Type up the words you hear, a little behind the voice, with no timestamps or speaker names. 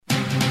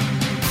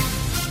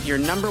your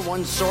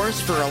 #1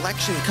 source for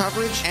election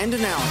coverage and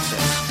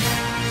analysis.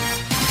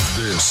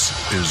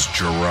 This is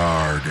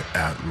Gerard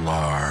at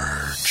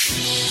Large.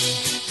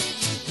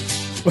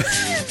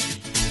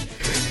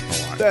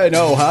 I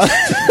know, huh?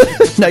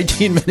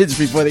 19 minutes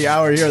before the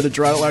hour here on the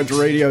Gerard at Large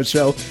radio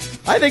show.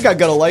 I think I'm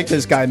going to like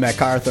this guy,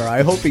 MacArthur.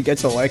 I hope he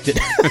gets elected.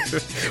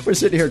 We're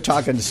sitting here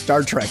talking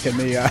Star Trek in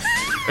the...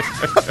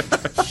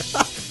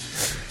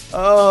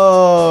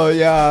 Oh,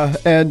 yeah.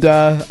 And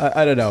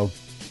I don't know.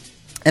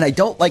 And I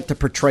don't like the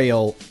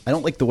portrayal. I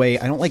don't like the way.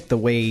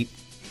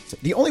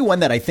 The only one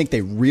that I think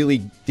they really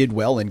did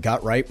well and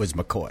got right was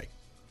McCoy.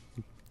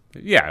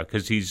 Yeah,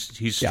 because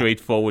he's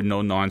straightforward,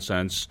 no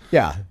nonsense.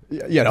 Yeah,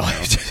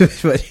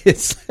 but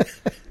it's...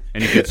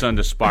 And he gets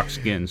under Spock's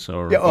skin,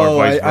 or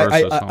vice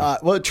versa.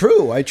 Well,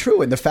 true.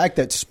 And the fact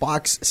that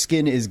Spock's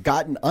skin is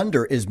gotten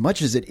under as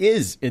much as it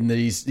is in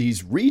these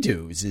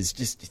redos is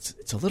just,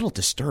 it's a little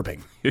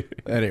disturbing.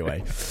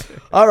 Anyway.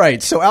 All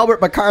right. So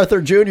Albert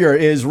MacArthur Jr.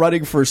 is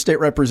running for state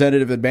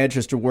representative in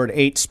Manchester Ward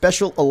 8.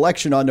 Special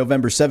election on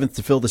November 7th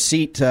to fill the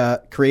seat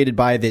created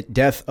by the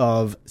death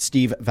of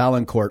Steve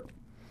Valancourt.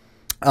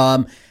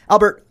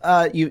 Albert,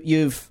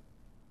 you've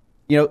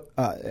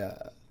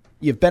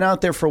been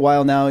out there for a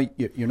while now.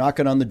 You're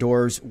knocking on the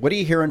doors. What are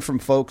you hearing from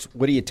folks?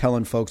 What are you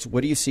telling folks?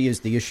 What do you see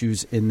as the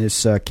issues in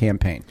this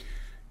campaign?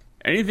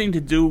 Anything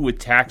to do with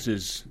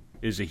taxes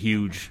is a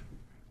huge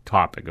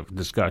topic of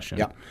discussion.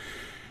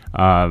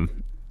 Yeah.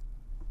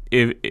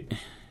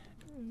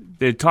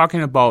 They're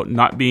talking about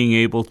not being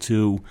able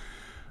to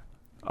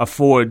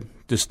afford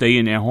to stay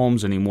in their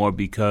homes anymore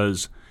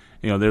because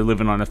they're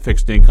living on a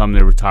fixed income,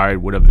 they're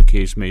retired, whatever the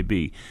case may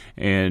be,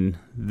 and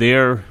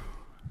their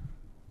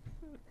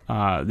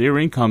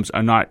incomes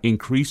are not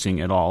increasing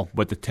at all,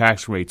 but the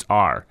tax rates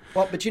are.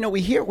 Well, but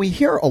we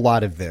hear a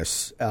lot of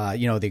this.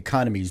 The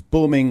economy's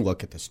booming.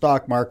 Look at the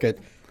stock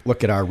market.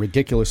 Look at our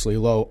ridiculously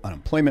low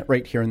unemployment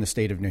rate here in the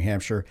state of New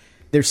Hampshire.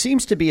 There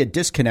seems to be a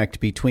disconnect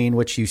between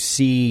what you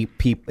see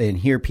and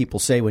hear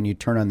people say when you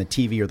turn on the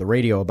TV or the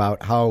radio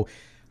about how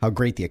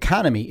great the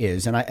economy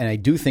is, and I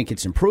do think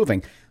it's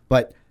improving,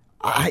 but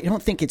I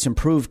don't think it's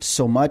improved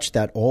so much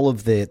that all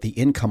of the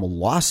income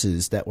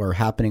losses that have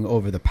happened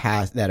over the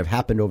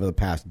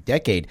past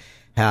decade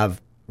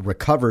have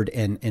recovered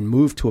and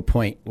moved to a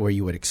point where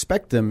you would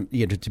expect them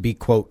to be,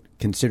 quote,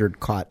 considered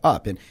caught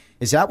up. And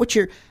is that what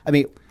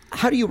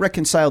how do you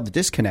reconcile the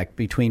disconnect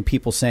between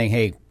people saying,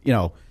 hey,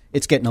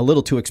 it's getting a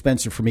little too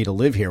expensive for me to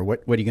live here.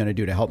 What are you going to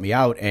do to help me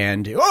out?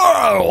 And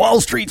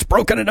Wall Street's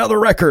broken another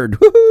record.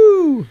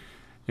 Woohoo!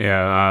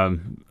 Yeah,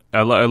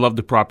 I love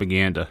the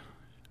propaganda.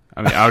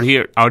 Out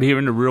here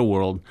in the real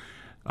world,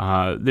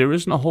 there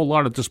isn't a whole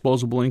lot of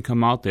disposable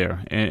income out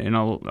there, and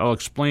I'll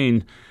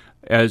explain.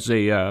 As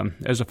a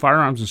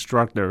firearms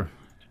instructor,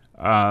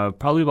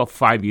 probably about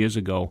 5 years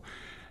ago,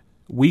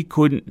 we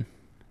didn't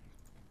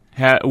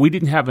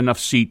have enough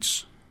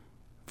seats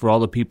for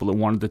all the people that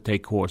wanted to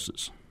take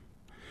courses.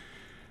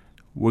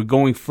 We're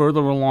going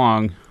further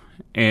along,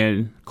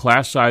 and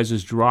class size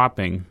is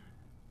dropping.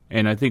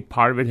 And I think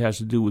part of it has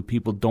to do with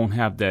people don't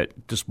have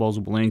that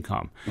disposable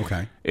income.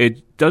 Okay.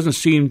 It doesn't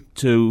seem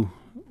to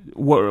 –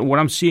 what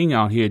I'm seeing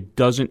out here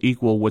doesn't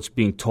equal what's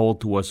being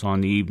told to us on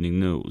the evening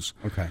news.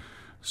 Okay.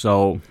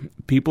 So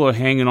people are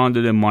hanging on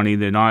to their money.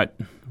 They're not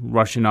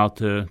rushing out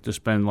to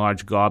spend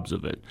large gobs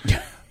of it.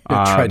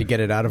 Try to get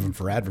it out of them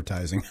for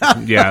advertising.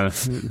 Yeah.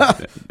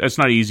 That's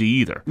not easy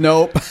either.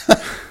 Nope.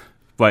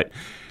 But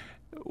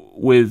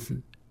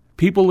with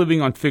people living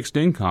on fixed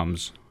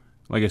incomes –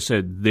 like I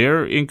said,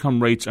 their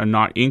income rates are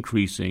not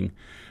increasing,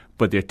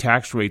 but their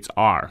tax rates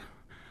are.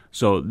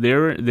 So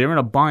they're in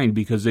a bind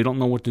because they don't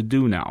know what to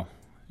do now.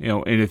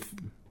 And if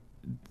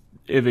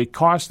it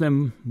costs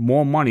them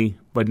more money,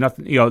 but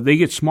nothing, they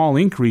get small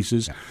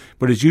increases,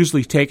 but it's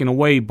usually taken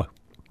away by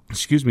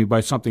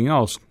something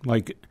else.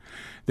 Like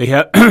they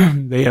have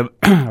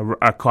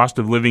a cost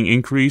of living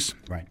increase,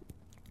 right?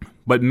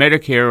 But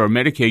Medicare or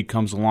Medicaid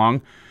comes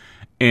along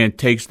and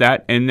takes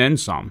that and then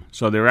some.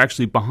 So they're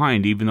actually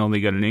behind even though they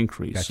got an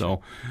increase.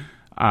 Gotcha.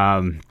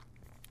 So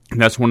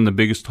that's one of the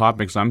biggest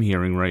topics I'm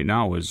hearing right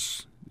now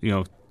is,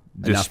 the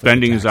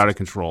spending is out of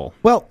control.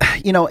 Well,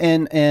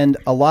 and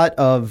a lot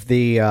of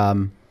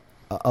the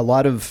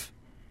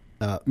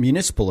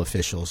municipal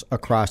officials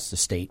across the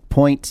state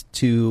point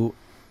to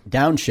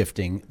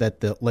downshifting that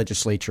the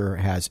legislature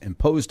has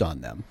imposed on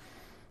them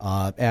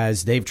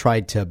as they've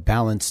tried to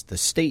balance the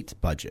state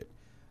budget.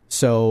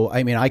 So,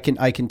 I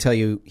can tell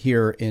you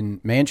here in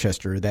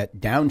Manchester that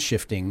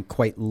downshifting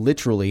quite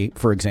literally,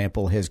 for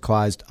example, has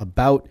caused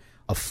about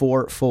a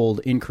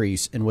 4-fold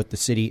increase in what the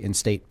city and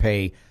state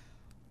pay,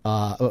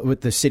 what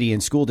the city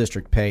and school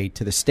district pay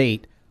to the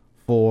state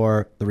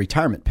for the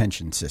retirement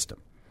pension system.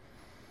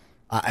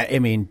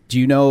 Do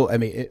you know,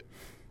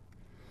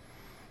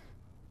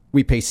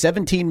 we pay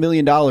 $17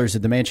 million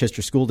at the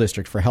Manchester School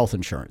District for health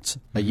insurance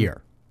a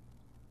year.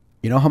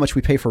 You know how much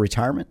we pay for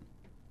retirement?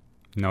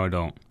 No, I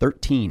don't.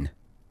 $13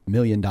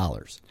 million.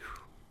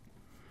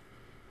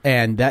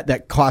 And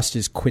that cost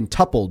is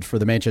quintupled for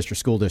the Manchester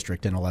School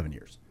District in 11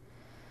 years.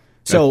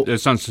 So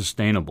it's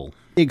unsustainable.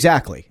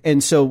 Exactly.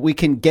 And so we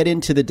can get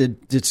into the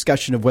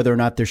discussion of whether or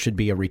not there should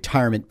be a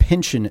retirement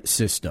pension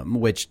system,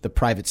 which the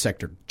private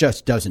sector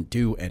just doesn't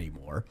do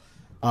anymore,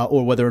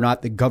 or whether or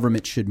not the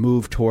government should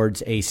move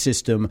towards a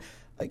system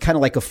kind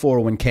of like a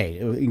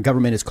 401k. In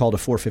government, it's called a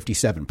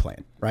 457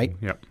 plan, right?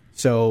 Yep.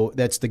 So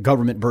that's the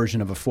government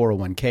version of a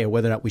 401k, or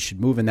whether or not we should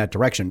move in that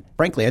direction.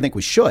 Frankly, I think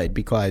we should,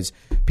 because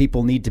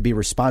people need to be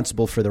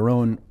responsible for their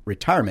own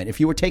retirement. If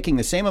you were taking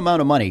the same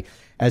amount of money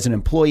as an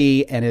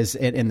employee and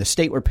the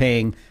state were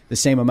paying the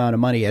same amount of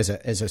money as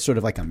a sort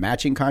of like a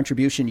matching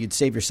contribution, you'd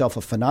save yourself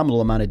a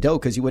phenomenal amount of dough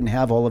because you wouldn't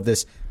have all of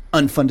this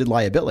unfunded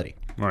liability.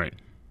 Right.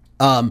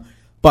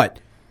 But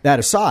that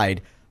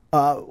aside,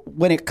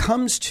 when it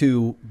comes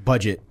to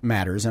budget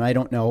matters, and I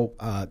don't know,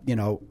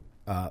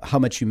 how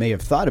much you may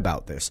have thought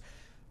about this,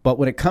 but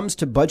when it comes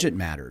to budget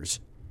matters,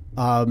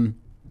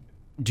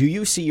 do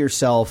you see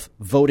yourself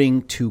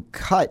voting to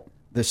cut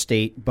the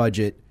state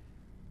budget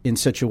in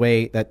such a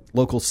way that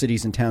local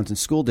cities and towns and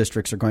school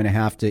districts are going to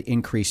have to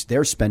increase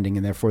their spending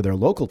and therefore their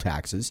local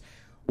taxes?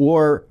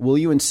 Or will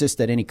you insist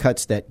that any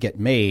cuts that get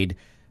made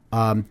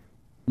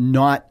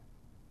not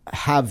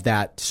have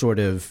that sort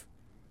of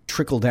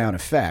trickle-down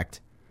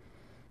effect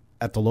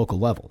at the local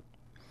level?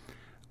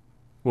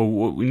 Well,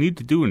 what we need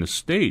to do in the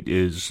state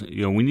is,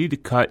 we need to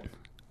cut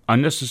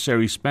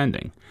unnecessary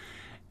spending.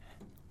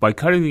 By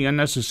cutting the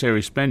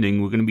unnecessary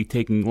spending, we're going to be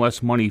taking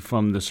less money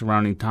from the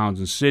surrounding towns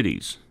and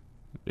cities.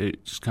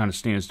 It just kind of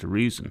stands to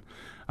reason.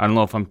 I don't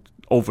know if I'm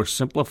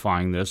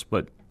oversimplifying this,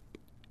 but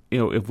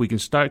if we can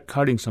start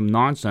cutting some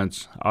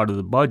nonsense out of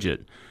the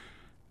budget,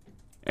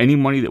 any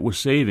money that we're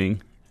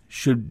saving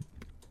should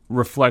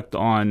reflect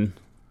on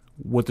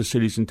what the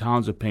cities and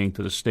towns are paying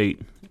to the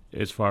state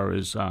as far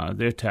as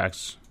their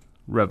tax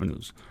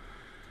revenues.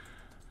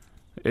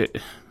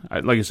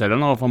 Like I said, I don't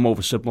know if I'm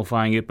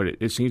oversimplifying it, but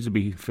it seems to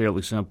be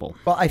fairly simple.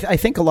 Well, I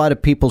think a lot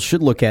of people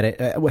should look at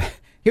it.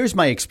 Here's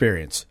my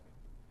experience,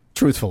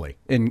 truthfully,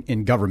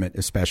 in government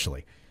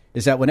especially,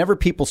 is that whenever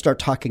people start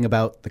talking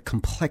about the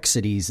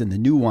complexities and the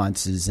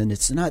nuances, and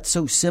it's not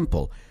so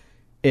simple,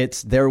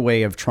 it's their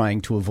way of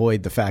trying to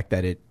avoid the fact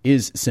that it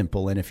is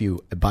simple. And if you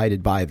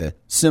abided by the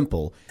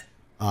simple,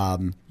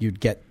 you'd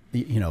get,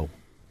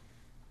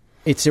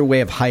 it's their way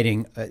of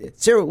hiding.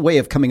 It's their way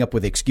of coming up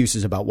with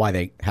excuses about why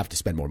they have to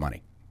spend more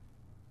money.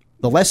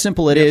 The less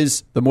simple it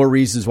is, the more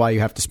reasons why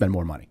you have to spend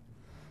more money.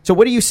 So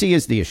what do you see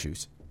as the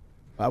issues?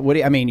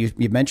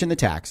 You mentioned the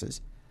taxes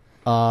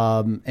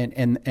and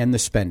the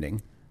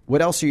spending.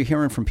 What else are you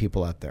hearing from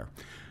people out there?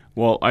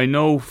 Well, I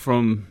know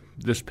from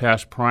this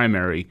past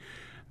primary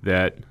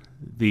that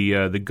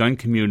the gun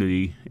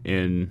community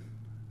in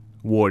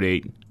Ward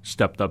 8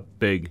 stepped up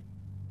big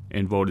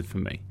and voted for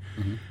me.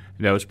 Mm-hmm.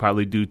 That was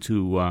partly due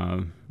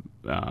to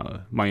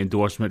my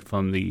endorsement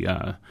from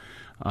the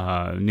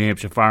New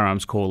Hampshire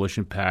Firearms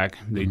Coalition PAC.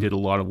 They did a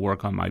lot of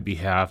work on my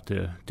behalf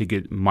to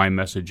get my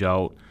message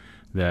out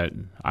that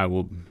I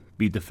will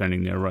be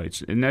defending their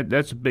rights. And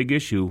that's a big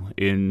issue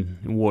in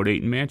Ward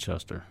 8 in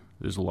Manchester.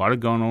 There's a lot of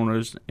gun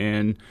owners,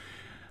 and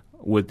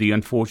with the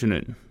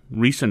unfortunate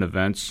recent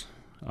events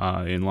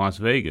in Las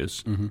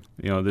Vegas,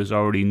 there's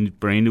already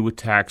brand new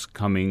attacks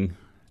coming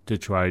to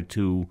try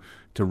to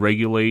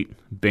regulate,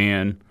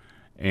 ban,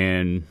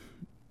 and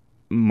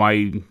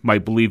my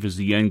belief is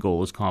the end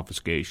goal is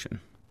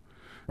confiscation.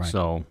 Right.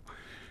 So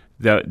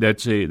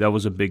that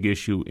was a big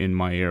issue in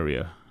my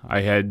area.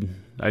 I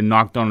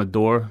knocked on a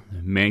door.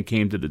 A man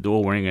came to the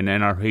door wearing an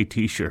NRA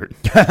T-shirt.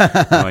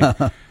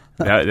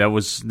 That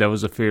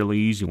was a fairly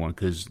easy one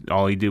because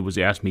all he did was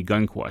ask me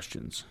gun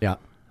questions. Yeah,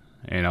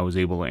 and I was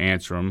able to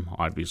answer him,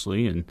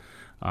 obviously. And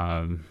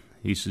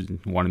he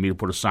wanted me to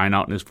put a sign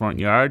out in his front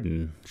yard,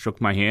 and shook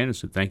my hand and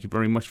said, "Thank you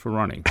very much for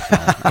running."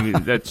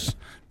 So,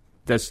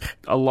 that's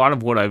a lot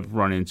of what I've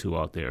run into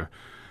out there.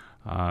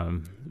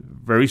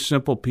 Very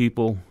simple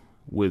people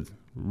with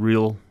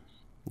real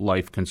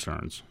life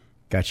concerns.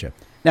 Gotcha.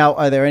 Now,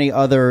 are there any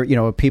other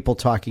people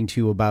talking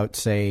to you about,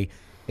 say,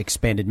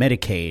 expanded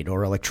Medicaid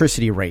or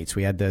electricity rates?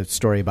 We had the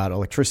story about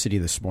electricity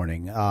this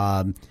morning.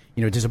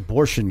 Does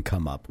abortion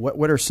come up?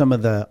 What are some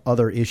of the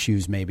other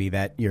issues maybe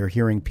that you're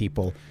hearing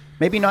people,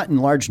 maybe not in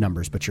large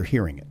numbers, but you're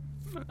hearing it?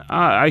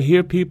 I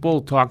hear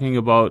people talking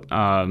about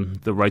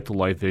the right to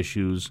life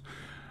issues.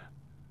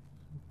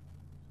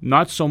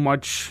 Not so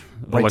much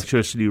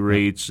electricity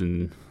rates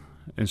and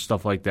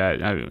stuff like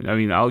that.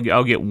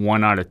 I'll get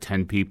 1 out of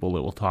 10 people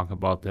that will talk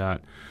about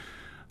that.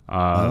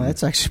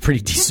 That's actually a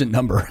pretty decent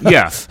number.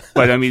 Yeah,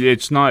 but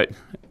it's not.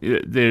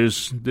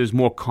 There's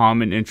more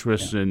common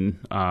interest in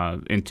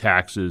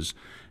taxes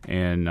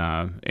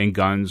and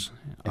guns.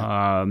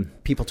 Yeah.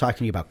 People talking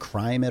to you about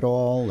crime at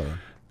all? Or?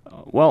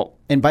 Well,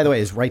 and by the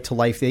way, is Right to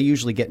Life? They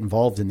usually get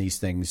involved in these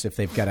things if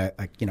they've got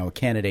a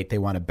candidate they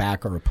want to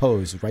back or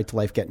oppose. Is Right to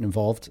Life getting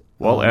involved?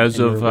 Well, as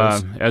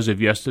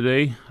of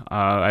yesterday,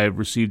 I have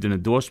received an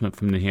endorsement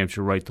from New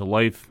Hampshire Right to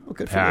Life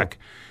PAC.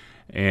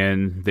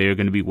 and they're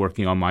going to be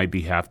working on my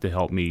behalf to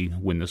help me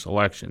win this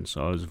election.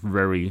 So I was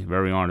very,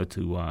 very honored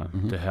to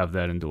have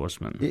that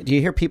endorsement. Do you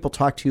hear people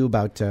talk to you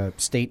about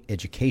state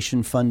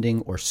education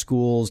funding or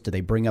schools? Do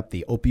they bring up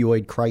the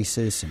opioid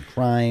crisis and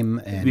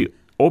crime? And the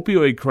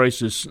opioid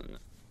crisis,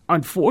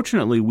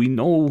 unfortunately, we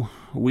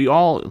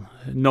all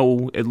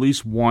know at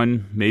least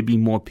one, maybe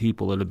more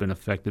people that have been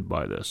affected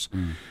by this.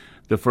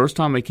 The first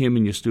time I came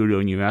in your studio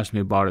and you asked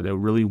me about it, I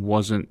really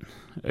wasn't,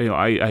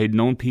 I had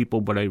known people,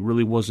 but I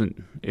really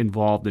wasn't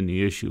involved in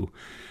the issue.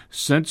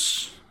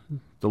 Since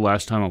the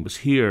last time I was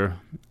here,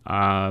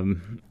 I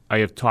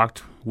have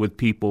talked with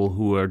people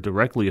who are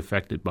directly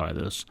affected by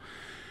this.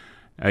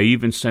 I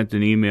even sent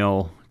an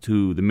email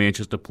to the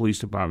Manchester Police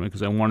Department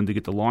because I wanted to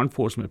get the law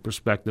enforcement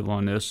perspective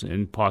on this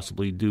and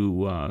possibly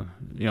do,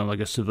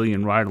 like a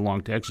civilian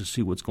ride-along to actually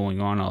see what's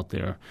going on out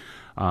there.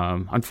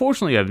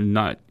 Unfortunately, I've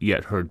not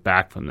yet heard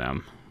back from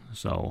them,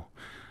 so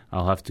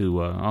I'll have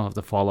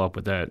to follow up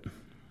with that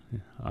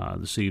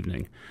this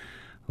evening.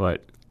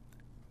 But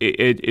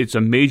it's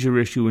a major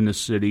issue in the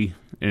city,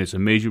 and it's a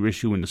major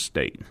issue in the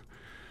state.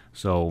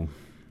 So,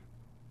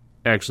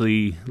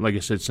 actually, like I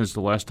said, since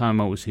the last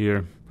time I was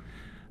here,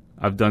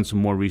 I've done some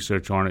more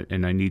research on it,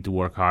 and I need to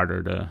work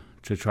harder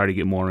to try to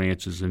get more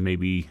answers and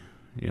maybe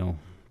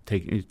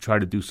try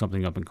to do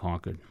something up in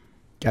Concord.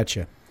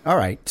 Gotcha. All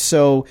right,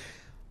 so.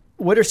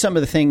 What are some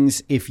of the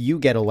things, if you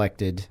get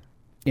elected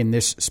in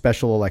this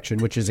special election,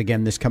 which is,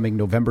 again, this coming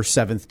November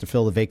 7th to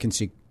fill the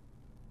vacancy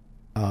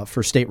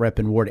for state rep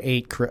in Ward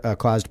 8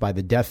 caused by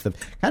the death of,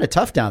 kind of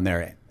tough down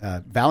there.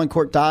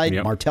 Valancourt died,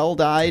 yep. Martell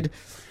died,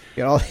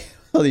 all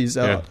these.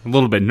 A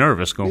little bit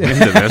nervous going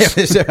into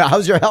this.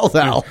 How's your health,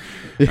 Al?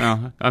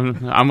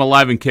 I'm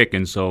alive and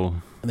kicking, so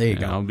there you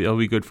go. I'll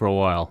be good for a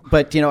while.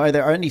 But, are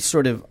there any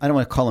sort of, I don't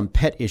want to call them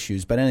pet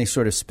issues, but any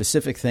sort of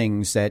specific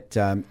things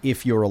that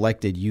if you're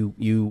elected,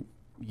 you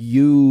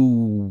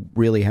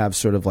really have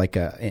sort of like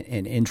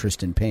an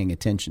interest in paying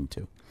attention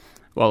to?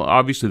 Well,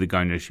 obviously the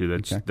gun issue,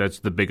 that's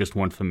the biggest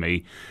one for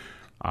me.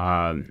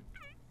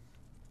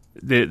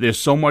 There's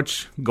so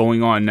much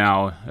going on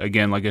now,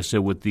 again, like I said,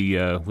 with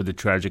the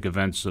tragic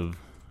events of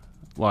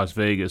Las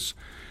Vegas,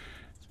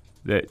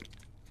 that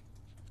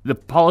the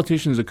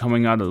politicians are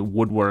coming out of the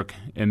woodwork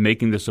and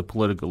making this a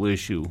political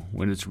issue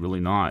when it's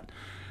really not.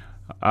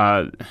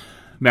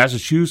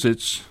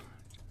 Massachusetts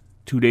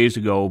 2 days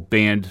ago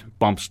banned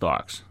bump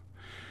stocks.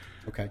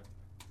 Okay.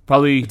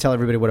 Probably tell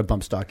everybody what a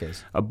bump stock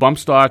is. A bump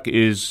stock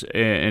is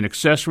an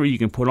accessory you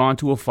can put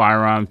onto a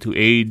firearm to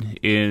aid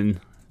in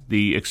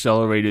the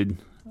accelerated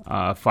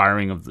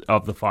firing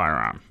of the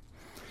firearm.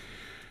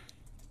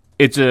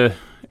 It's a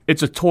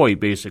toy,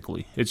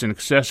 basically. It's an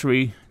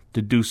accessory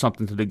to do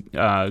something to the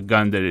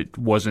gun that it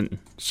wasn't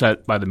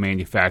set by the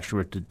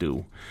manufacturer to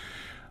do.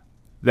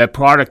 That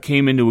product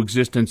came into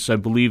existence, I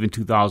believe, in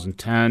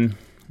 2010.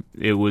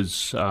 It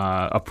was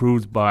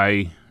approved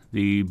by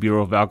the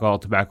Bureau of Alcohol,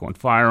 Tobacco, and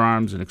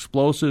Firearms and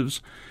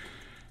Explosives.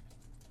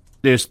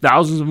 There's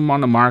thousands of them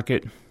on the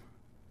market,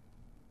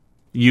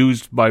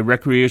 used by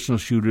recreational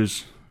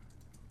shooters,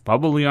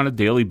 probably on a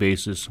daily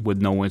basis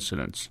with no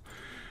incidents.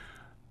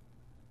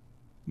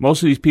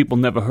 Most of these people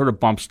never heard of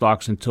bump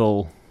stocks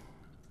until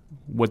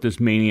what this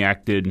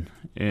maniac did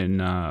in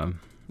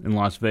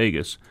Las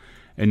Vegas.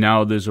 And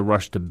now there's a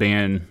rush to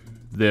ban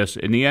this.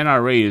 And the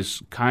NRA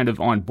is kind of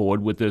on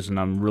board with this, and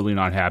I'm really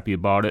not happy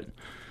about it.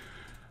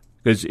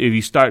 Because if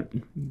you start,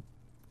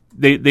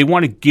 they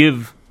want to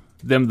give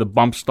them the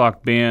bump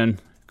stock ban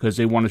because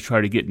they want to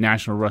try to get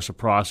national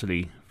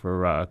reciprocity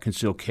for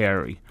concealed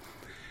carry.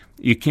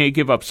 You can't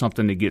give up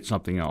something to get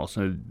something else.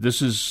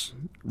 This is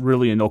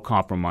really a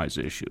no-compromise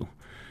issue.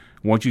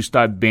 Once you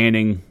start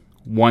banning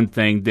one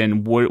thing,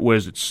 then where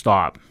does it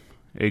stop?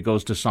 It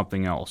goes to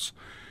something else.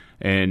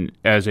 And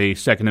as a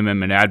Second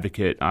Amendment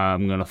advocate,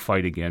 I'm going to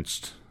fight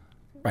against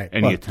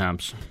any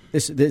attempts.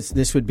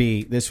 This would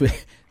be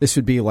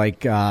like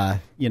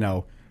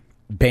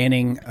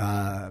banning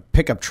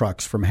pickup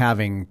trucks from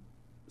having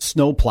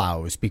snow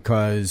plows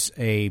because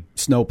a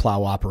snow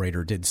plow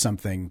operator did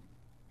something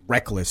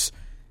reckless.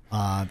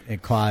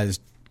 It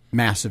caused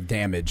massive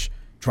damage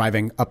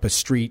driving up a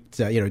street.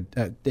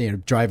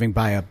 Driving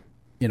by up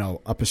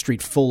a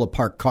street full of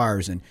parked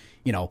cars and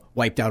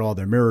wiped out all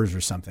their mirrors or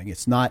something.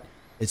 It's not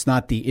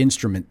the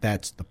instrument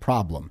that's the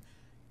problem.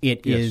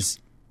 It's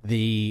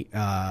the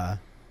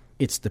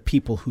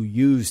people who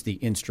use the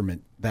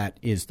instrument that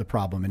is the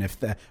problem. And if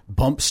the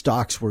bump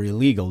stocks were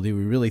illegal, do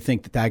we really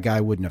think that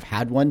guy wouldn't have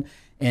had one?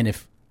 And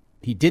if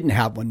he didn't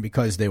have one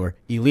because they were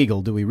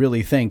illegal, do we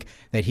really think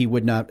that he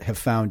would not have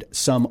found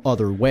some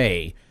other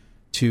way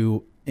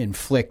to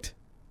inflict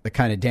the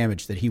kind of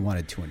damage that he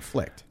wanted to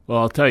inflict? Well,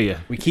 I'll tell you.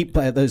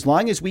 As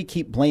long as we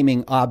keep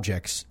blaming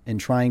objects and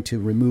trying to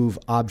remove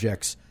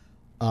objects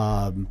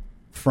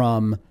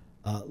from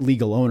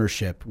legal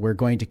ownership, we're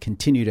going to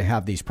continue to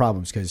have these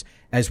problems because,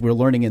 as we're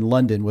learning in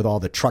London with all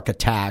the truck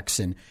attacks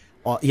and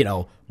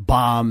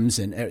bombs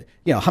and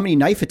how many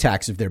knife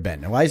attacks have there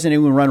been? Why isn't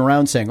anyone running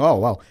around saying,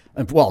 "Oh,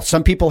 well,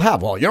 some people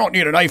have. Well, you don't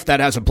need a knife that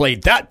has a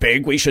blade that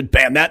big. We should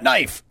ban that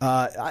knife."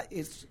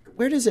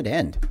 where does it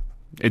end?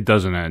 It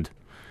doesn't end.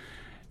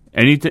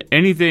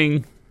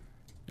 Anything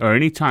or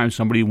anytime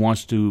somebody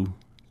wants to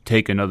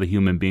take another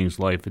human being's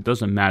life, it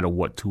doesn't matter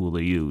what tool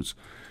they use.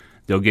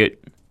 They'll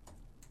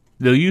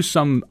use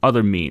some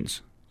other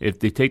means. If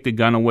they take the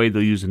gun away,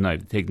 they'll use a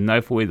knife. If they take the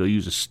knife away, they'll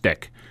use a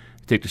stick.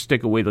 If they take the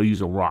stick away, they'll use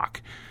a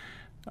rock.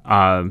 Take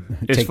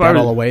that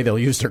all away, they'll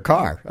use their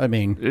car. I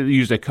mean, they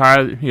use their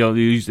car. They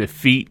use their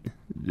feet.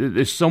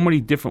 There's so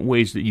many different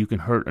ways that you can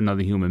hurt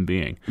another human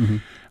being. Mm-hmm.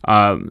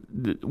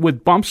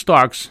 With bump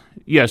stocks,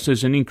 yes,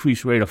 there's an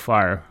increased rate of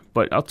fire.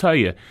 But I'll tell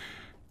you,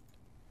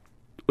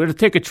 we're to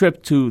take a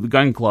trip to the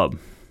gun club,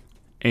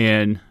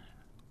 and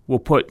we'll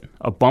put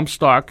a bump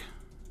stock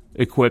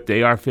equipped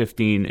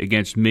AR-15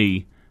 against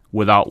me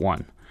without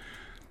one.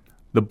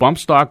 The bump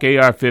stock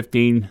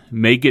AR-15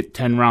 may get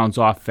 10 rounds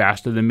off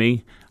faster than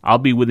me. I'll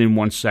be within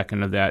 1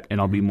 second of that, and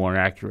I'll be more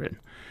accurate.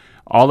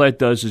 All that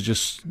does is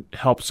just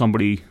help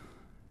somebody.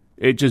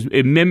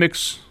 It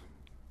mimics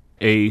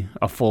a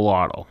full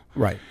auto.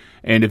 Right.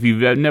 And if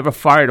you've never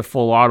fired a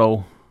full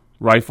auto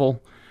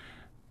rifle,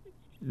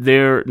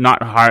 they're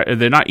not hard.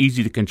 They're not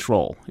easy to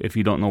control if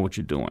you don't know what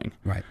you're doing.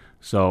 Right.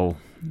 So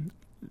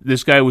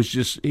this guy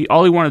was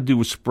all he wanted to do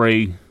was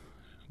spray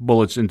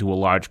bullets into a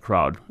large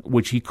crowd,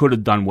 which he could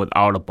have done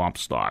without a bump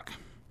stock.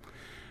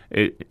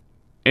 And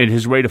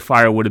his rate of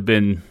fire would have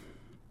been,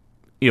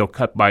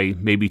 cut by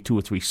maybe 2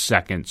 or 3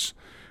 seconds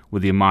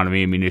with the amount of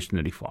ammunition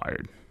that he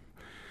fired.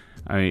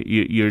 I mean,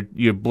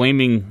 you're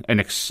blaming an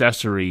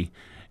accessory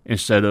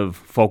instead of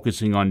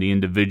focusing on the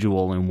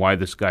individual and why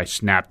this guy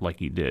snapped like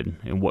he did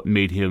and what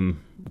made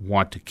him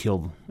want to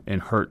kill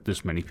and hurt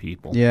this many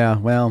people. Yeah,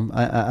 well,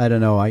 I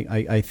don't know.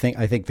 I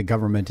think the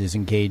government is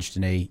engaged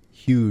in a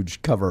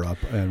huge cover-up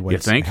and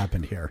what's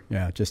happened here.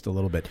 Yeah, just a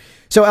little bit.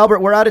 So, Albert,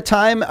 we're out of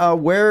time.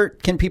 Where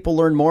can people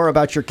learn more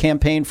about your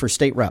campaign for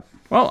state rep?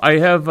 Well, I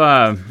have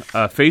a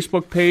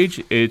Facebook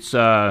page. It's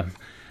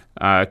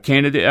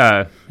candidate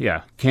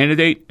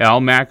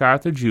Al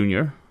MacArthur Jr.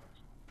 Okay.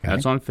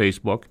 That's on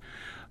Facebook.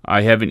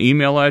 I have an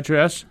email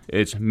address.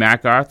 It's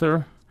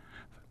MacArthur4,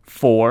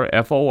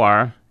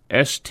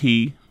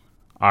 FORSTREP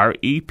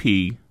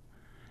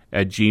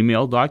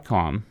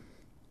 @gmail.com.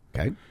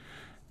 Okay.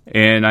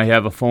 And I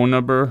have a phone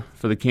number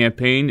for the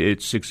campaign.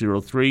 It's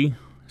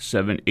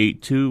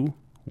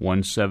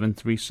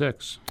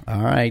 603-782-1736.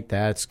 All right.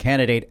 That's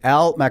candidate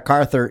Al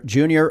MacArthur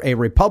Jr., a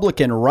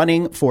Republican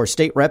running for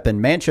state rep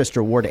in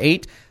Manchester Ward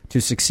 8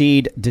 to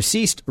succeed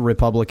deceased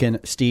Republican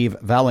Steve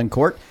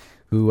Valancourt,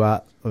 who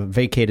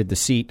vacated the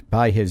seat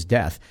by his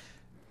death.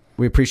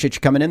 We appreciate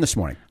you coming in this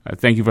morning.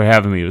 Thank you for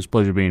having me. It was a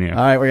pleasure being here.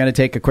 All right. We're going to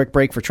take a quick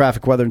break for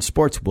traffic, weather, and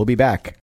sports. We'll be back.